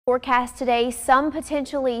Forecast today, some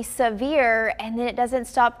potentially severe, and then it doesn't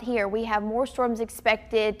stop here. We have more storms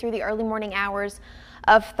expected through the early morning hours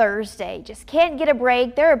of Thursday. Just can't get a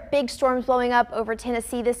break. There are big storms blowing up over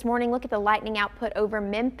Tennessee this morning. Look at the lightning output over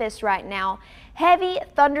Memphis right now. Heavy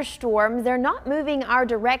thunderstorms. They're not moving our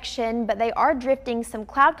direction, but they are drifting some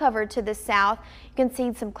cloud cover to the south. You can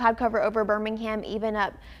see some cloud cover over Birmingham, even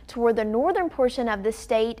up toward the northern portion of the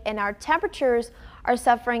state, and our temperatures are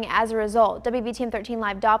suffering as a result. WBTM 13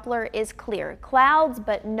 Live Doppler is clear. Clouds,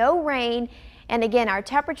 but no rain. And again, our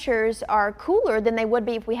temperatures are cooler than they would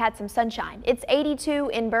be if we had some sunshine. It's 82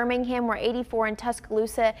 in Birmingham, we're 84 in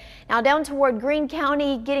Tuscaloosa. Now down toward Greene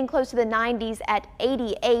County, getting close to the 90s at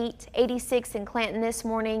 88, 86 in Clanton this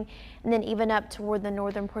morning, and then even up toward the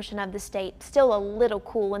northern portion of the state. Still a little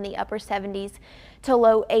cool in the upper 70s to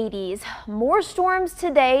low 80s. More storms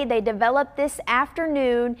today. They developed this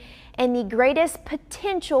afternoon, and the greatest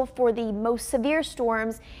potential for the most severe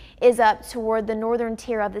storms is up toward the northern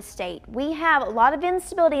tier of the state. We have a lot of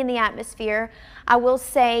instability in the atmosphere. I will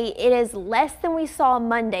say it is less than we saw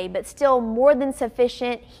Monday, but still more than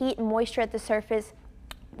sufficient heat and moisture at the surface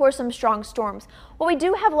for some strong storms. What we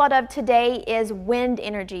do have a lot of today is wind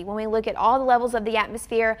energy. When we look at all the levels of the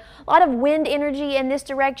atmosphere, a lot of wind energy in this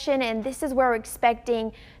direction, and this is where we're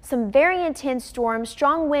expecting some very intense storms,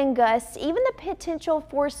 strong wind gusts, even the potential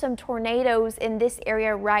for some tornadoes in this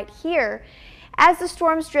area right here. As the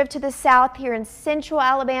storms drift to the south here in central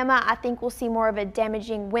Alabama, I think we'll see more of a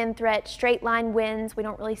damaging wind threat, straight line winds. We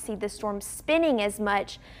don't really see the storm spinning as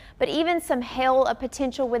much, but even some hail of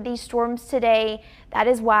potential with these storms today. That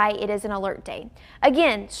is why it is an alert day.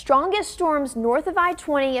 Again, strongest storms north of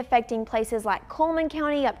I-20 affecting places like Coleman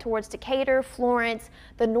County up towards Decatur, Florence,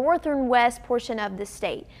 the northern west portion of the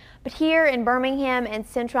state. But here in Birmingham and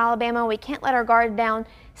central Alabama, we can't let our guard down.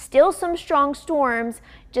 Still some strong storms,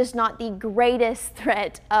 just not the greatest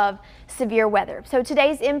threat of severe weather. So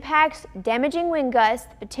today's impacts: damaging wind gusts,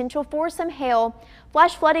 potential for some hail.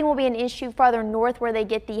 Flash flooding will be an issue farther north where they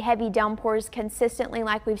get the heavy downpours consistently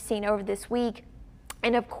like we've seen over this week.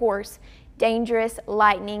 And of course, dangerous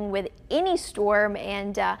lightning with any storm,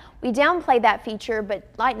 and we downplay that feature, but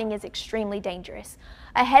lightning is extremely dangerous.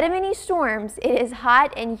 Ahead of any storms, it is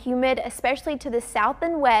hot and humid, especially to the south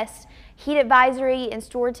and west. Heat advisory in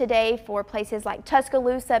store today for places like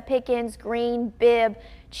Tuscaloosa, Pickens, Greene, Bibb,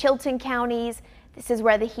 Chilton counties. This is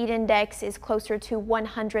where the heat index is closer to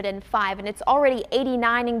 105, and it's already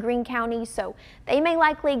 89 in Greene County, so they may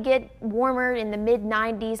likely get warmer in the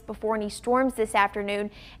mid-90s before any storms this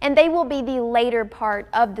afternoon, and they will be the later part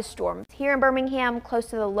of the storms. Here in Birmingham, close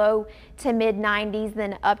to the low to mid-90s,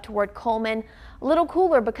 then up toward Coleman. A little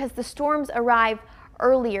cooler because the storms arrive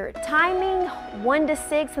earlier. Timing 1 to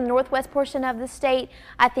 6 in the northwest portion of the state.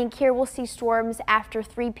 I think here we'll see storms after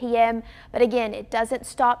 3 p.m., but again, it doesn't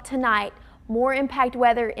stop tonight. More impact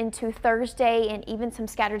weather into Thursday, and even some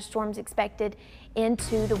scattered storms expected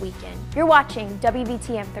into the weekend. You're watching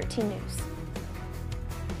WBTM 13 News.